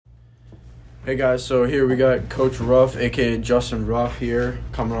Hey guys, so here we got Coach Ruff, aka Justin Ruff, here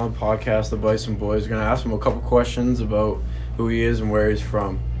coming on the podcast, the Bison Boys. Gonna ask him a couple questions about who he is and where he's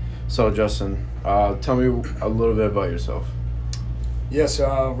from. So Justin, tell me a little bit about yourself. Yeah,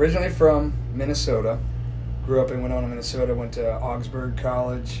 so originally from Minnesota. Grew up in Winona, Minnesota. Went to Augsburg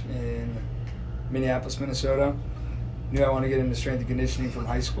College in Minneapolis, Minnesota. Knew I wanted to get into strength and conditioning from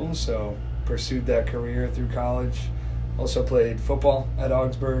high school, so pursued that career through college. Also played football at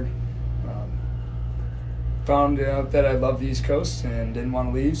Augsburg. Found out that I loved the East Coast and didn't want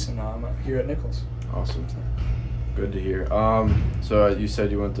to leave, so now I'm here at Nichols. Awesome. Good to hear. So you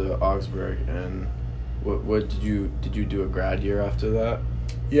said you went to Augsburg, and what did you do a grad year after that?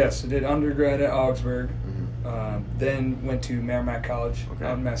 Yes, I did undergrad at Augsburg. Mm-hmm. Then went to Merrimack College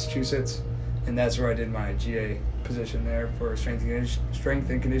out in Massachusetts, and that's where I did my GA position there for strength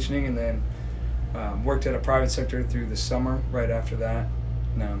and conditioning, and then worked at a private sector through the summer right after that.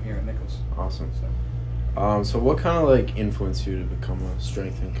 Now I'm here at Nichols. Awesome. So what kind of influenced you to become a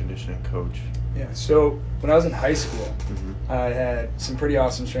strength and conditioning coach? Yeah, so when I was in high school, Mm-hmm. I had some pretty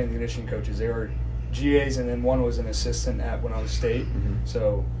awesome strength and conditioning coaches. They were GAs, and then one was an assistant at Winona State. Mm-hmm.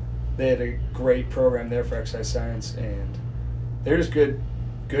 So they had a great program there for exercise science, and they're just good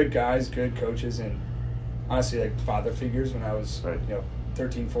guys, good coaches, and honestly father figures when I was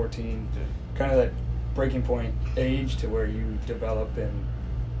 13, 14, kind of that breaking point age to where you develop and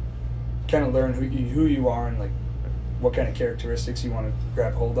kind of learn who you are and what kind of characteristics you want to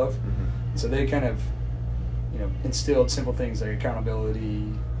grab hold of. Mm-hmm. So they kind of instilled simple things like accountability,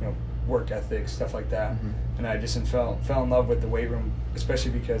 work ethic, stuff like that. Mm-hmm. And I just fell in love with the weight room,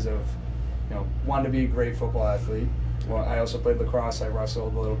 especially because of wanted to be a great football athlete. Well, I also played lacrosse. I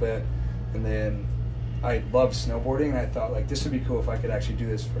wrestled a little bit, and then I loved snowboarding, and I thought this would be cool if I could actually do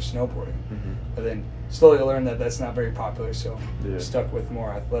this for snowboarding. Mm-hmm. But then slowly I learned that that's not very popular, so Yeah. stuck with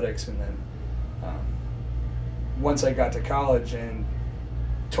more athletics. And then once I got to college and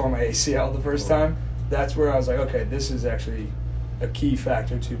tore my ACL the first time, that's where I was like, okay, this is actually a key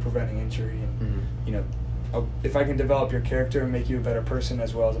factor to preventing injury. And Mm-hmm. if I can develop your character and make you a better person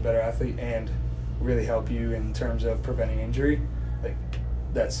as well as a better athlete, and really help you in terms of preventing injury,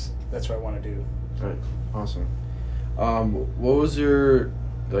 that's what I want to do. Right. Awesome. What was your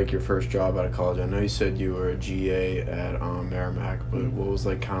first job out of college? I know you said you were a GA at Merrimack, but what was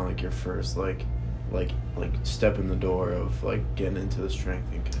your first step in the door of getting into the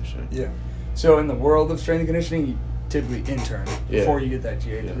strength and conditioning? Yeah. So in the world of strength and conditioning, you typically intern before you get that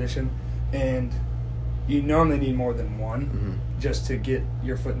GA position, and you normally need more than one Mm-hmm. just to get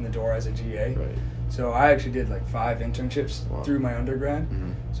your foot in the door as a GA. Right. So I actually did 5 internships through my undergrad.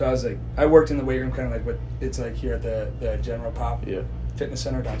 Mm-hmm. So I worked in the weight room, kind of like what it's like here at the General Pop Yeah. Fitness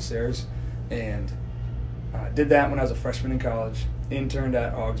Center downstairs, and did that when I was a freshman in college. Interned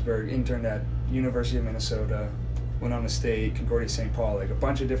at Augsburg, interned at University of Minnesota, Winona State, Concordia St. Paul, a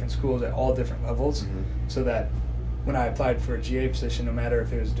bunch of different schools at all different levels, Mm-hmm. so that when I applied for a GA position, no matter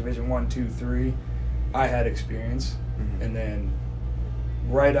if it was Division I, II, III, I had experience. Mm-hmm. And then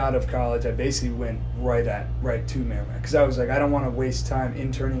right out of college, I basically went right to Merrimack, because I was I don't want to waste time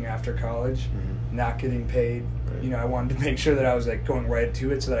interning after college, Mm-hmm. not getting paid. Right. I wanted to make sure that I was going right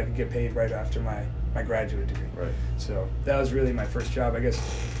to it so that I could get paid right after my graduate degree. Right. So that was really my first job. I guess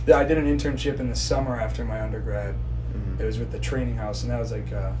I did an internship in the summer after my undergrad. Mm-hmm. It was with the training house, and that was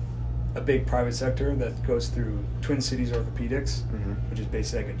a big private sector that goes through Twin Cities Orthopedics, Mm-hmm. which is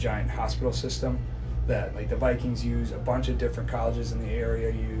basically a giant hospital system that the Vikings use, a bunch of different colleges in the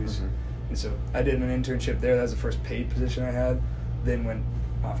area use. Mm-hmm. And so I did an internship there. That was the first paid position I had. Then went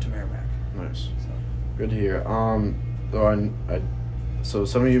off to Merrimack. Nice. So. Good to hear. So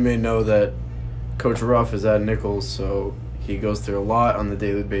some of you may know that Coach Ruff is at Nichols, so he goes through a lot on the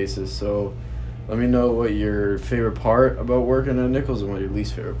daily basis. So let me know what your favorite part about working at Nichols and what your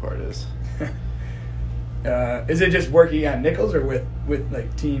least favorite part is. Is it just working at Nichols or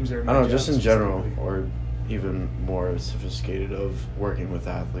with teams or? I don't know, just in general, or even more sophisticated of working with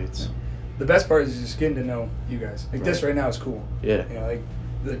athletes. The best part is just getting to know you guys. This right now is cool. Yeah.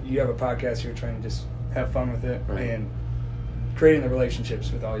 You have a podcast, you're trying to just have fun with it, Right. and creating the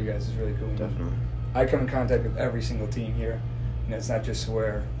relationships with all you guys is really cool. Definitely. I come in contact with every single team here. It's not just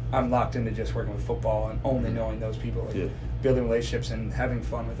where I'm locked into just working with football and only Mm-hmm. knowing those people. Yeah. Building relationships and having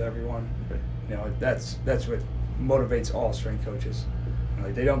fun with everyone. Right. That's what motivates all strength coaches.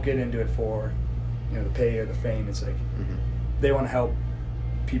 They don't get into it for the pay or the fame. It's Mm-hmm. they want to help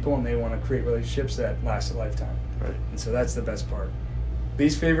people and they want to create relationships that last a lifetime. Right. And so that's the best part.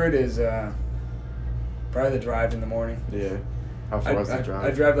 Least favorite is probably the drive in the morning. Yeah. How far is the drive?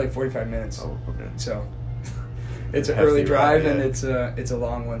 I drive 45 minutes. Oh, okay. So it's an early drive, and it's a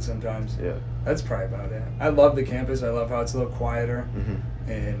long one sometimes. Yeah. That's probably about it. I love the campus. I love how it's a little quieter,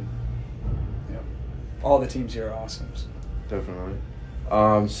 and all the teams here are awesome. So. Definitely.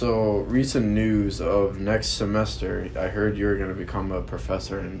 So recent news of next semester, I heard you're going to become a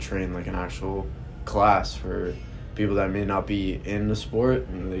professor and train like an actual class for people that may not be in the sport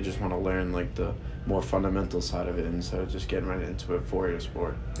and they just want to learn like the more fundamental side of it instead of just getting right into it for your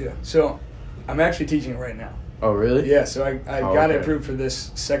sport. Yeah. So I'm actually teaching it right now. Oh, really? Yeah. So I got it approved for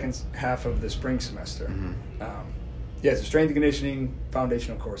this second half of the spring semester. It's a strength and conditioning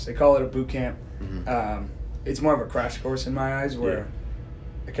foundational course. They call it a boot camp. It's more of a crash course in my eyes where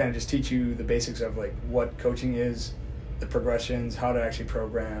I kind of just teach you the basics of like what coaching is, the progressions, how to actually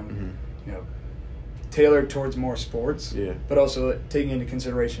program, tailored towards more sports, but also taking into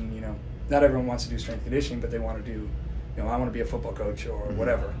consideration, not everyone wants to do strength conditioning, but they want to do, I want to be a football coach or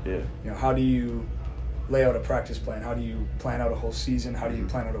whatever. Yeah. How do you lay out a practice plan? How do you plan out a whole season? How do you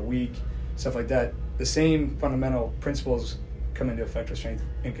plan out a week? Stuff like that. The same fundamental principles come into effect with strength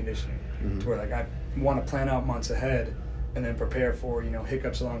and conditioning, to where like I want to plan out months ahead and then prepare for,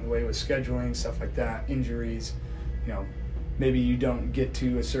 hiccups along the way with scheduling, stuff like that, injuries. Maybe you don't get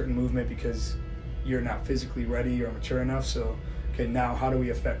to a certain movement because you're not physically ready or mature enough. So, okay, now how do we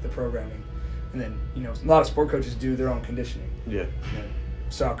affect the programming? And then, a lot of sport coaches do their own conditioning. Yeah.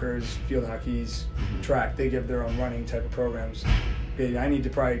 Soccer's, field hockey's, track, they give their own running type of programs. Okay, I need to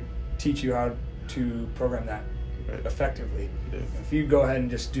probably teach you how to program that effectively. Yeah. If you go ahead and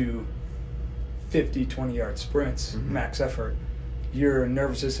just do 50, 20-yard sprints, max effort, your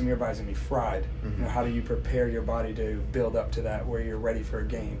nervous system, your body's going to be fried. How do you prepare your body to build up to that where you're ready for a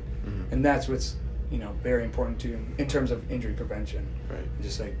game? And that's what's, very important too in terms of injury prevention. Right.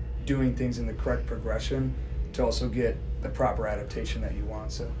 Just like doing things in the correct progression to also get the proper adaptation that you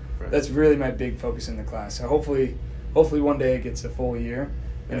want. So that's really my big focus in the class. So hopefully one day it gets a full year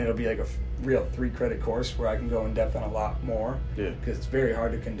and it'll be like a real 3-credit course where I can go in depth on a lot more. Yeah. Because it's very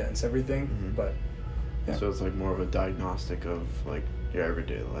hard to condense everything. But so it's like more of a diagnostic of like your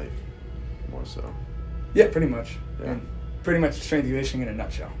everyday life, more so. Yeah, pretty much. Yeah. And pretty much strength and conditioning in a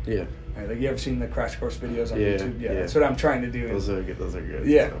nutshell. Yeah. Right, like you ever seen the crash course videos on YouTube? Yeah, that's what I'm trying to do. Those are good.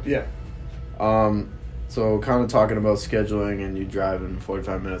 Yeah, so. Yeah. So kind of talking about scheduling and you driving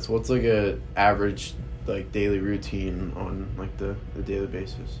 45 minutes. What's like a average like daily routine on like the daily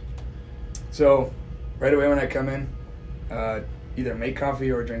basis? So right away when I come in, either make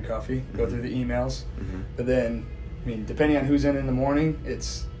coffee or drink coffee. Go through the emails, but then depending on who's in the morning,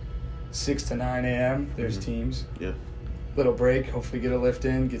 it's 6 to 9 a.m. There's teams. Yeah. Little break, hopefully get a lift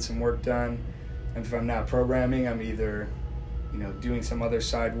in, get some work done. And if I'm not programming, I'm either, doing some other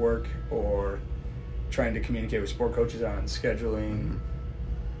side work or trying to communicate with sport coaches on scheduling,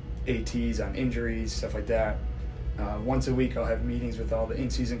 ATs on injuries, stuff like that. Once a week I'll have meetings with all the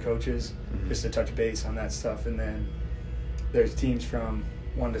in-season coaches just to touch base on that stuff. And then there's teams from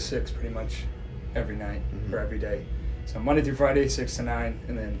 1 to 6 pretty much every night or every day. So Monday through Friday, 6 to 9,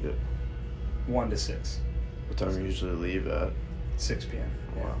 and then 1 to 6. What time do you usually leave at? 6 p.m.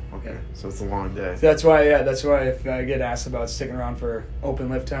 Oh, wow. Okay. Yeah. So it's a long day. So that's why if I get asked about sticking around for open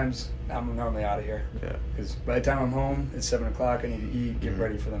lift times, I'm normally out of here. Yeah. Because by the time I'm home, it's 7 o'clock. I need to eat, get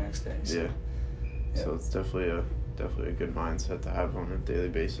ready for the next day. So, So it's definitely a good mindset to have on a daily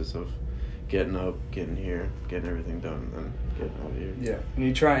basis of getting up, getting here, getting everything done, and then getting out of here. Yeah. And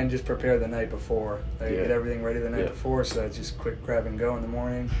you try and just prepare the night before. Like get everything ready the night before, so it's just quick grab and go in the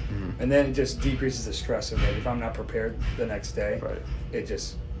morning. And then it just decreases the stress of it. If I'm not prepared the next day,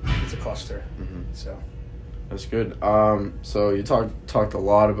 it's a cluster. So that's good. So you talked a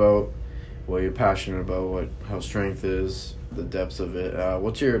lot about what you're passionate about, how strength is, the depths of it.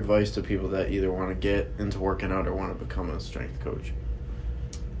 What's your advice to people that either want to get into working out or want to become a strength coach?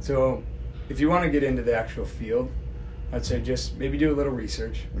 So if you want to get into the actual field, I'd say just maybe do a little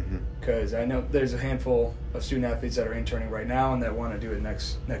research, because I know there's a handful of student athletes that are interning right now and that want to do it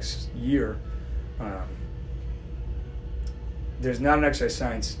next year. There's not an exercise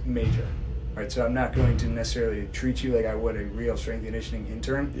science major, right? So I'm not going to necessarily treat you like I would a real strength and conditioning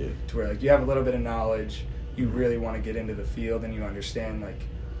intern, to where like you have a little bit of knowledge, you really want to get into the field, and you understand like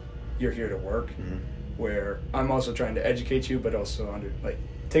you're here to work. Where I'm also trying to educate you, but also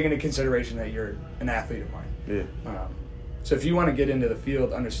take into consideration that you're an athlete of mine. Yeah. So if you want to get into the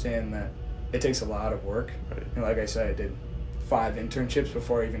field, understand that it takes a lot of work. Right. And like I said, I did 5 internships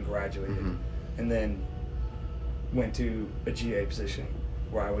before I even graduated, and then went to a GA position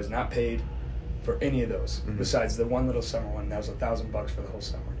where I was not paid for any of those, besides the one little summer one. That was $1,000 for the whole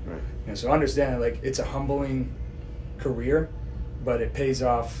summer. Right. So understand that it's a humbling career, but it pays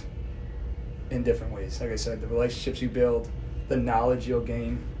off in different ways. Like I said, the relationships you build, the knowledge you'll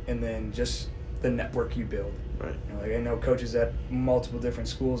gain, and then just the network you build. Right. Like I know coaches at multiple different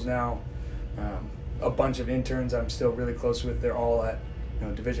schools now. A bunch of interns I'm still really close with. They're all at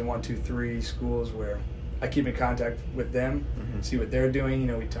Division 1, 2, 3 schools where I keep in contact with them, see what they're doing.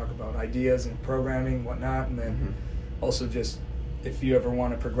 We talk about ideas and programming, whatnot, and then also just if you ever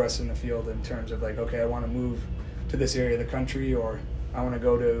want to progress in the field in terms of like, okay, I want to move to this area of the country, or I want to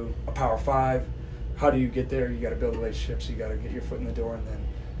go to a Power 5. How do you get there? You got to build relationships. You got to get your foot in the door, and then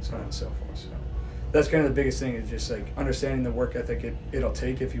so on and so forth. So that's kind of the biggest thing, is just like understanding the work ethic it'll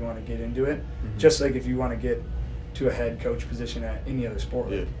take if you want to get into it. Just like if you want to get to a head coach position at any other sport.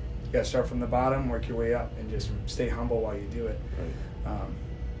 Yeah. You got to start from the bottom, work your way up, and just stay humble while you do it. Right.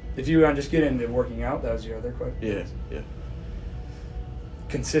 If you want to just get into working out, that was your other question. Yeah.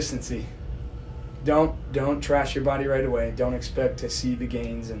 Consistency. Don't trash your body right away. Don't expect to see the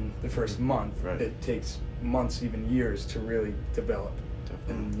gains in the first month. Right. It takes months, even years, to really develop.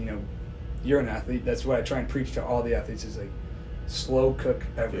 Definitely. And you're an athlete. That's what I try and preach to all the athletes, is like slow cook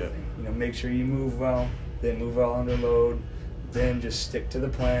everything. Make sure you move well, then move well under load, then just stick to the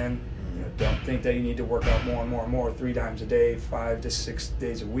plan. Don't think that you need to work out more and more and more 3 times a day, 5 to 6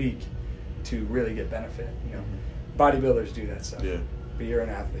 days a week to really get benefit. Bodybuilders do that stuff. Yeah. But you're an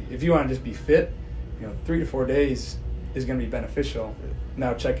athlete. If you want to just be fit, 3 to 4 days is going to be beneficial.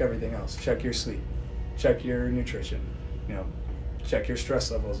 Now check everything else. Check your sleep. Check your nutrition. Check your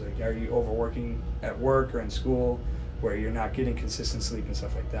stress levels. Like, are you overworking at work or in school where you're not getting consistent sleep and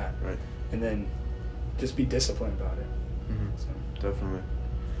stuff like that? Right. And then just be disciplined about it. Definitely.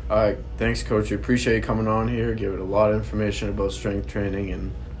 All right. Thanks, Coach. We appreciate you coming on here, giving a lot of information about strength training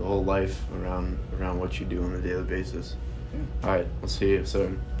and the whole life around what you do on a daily basis. Yeah. All right. We'll see you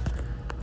soon.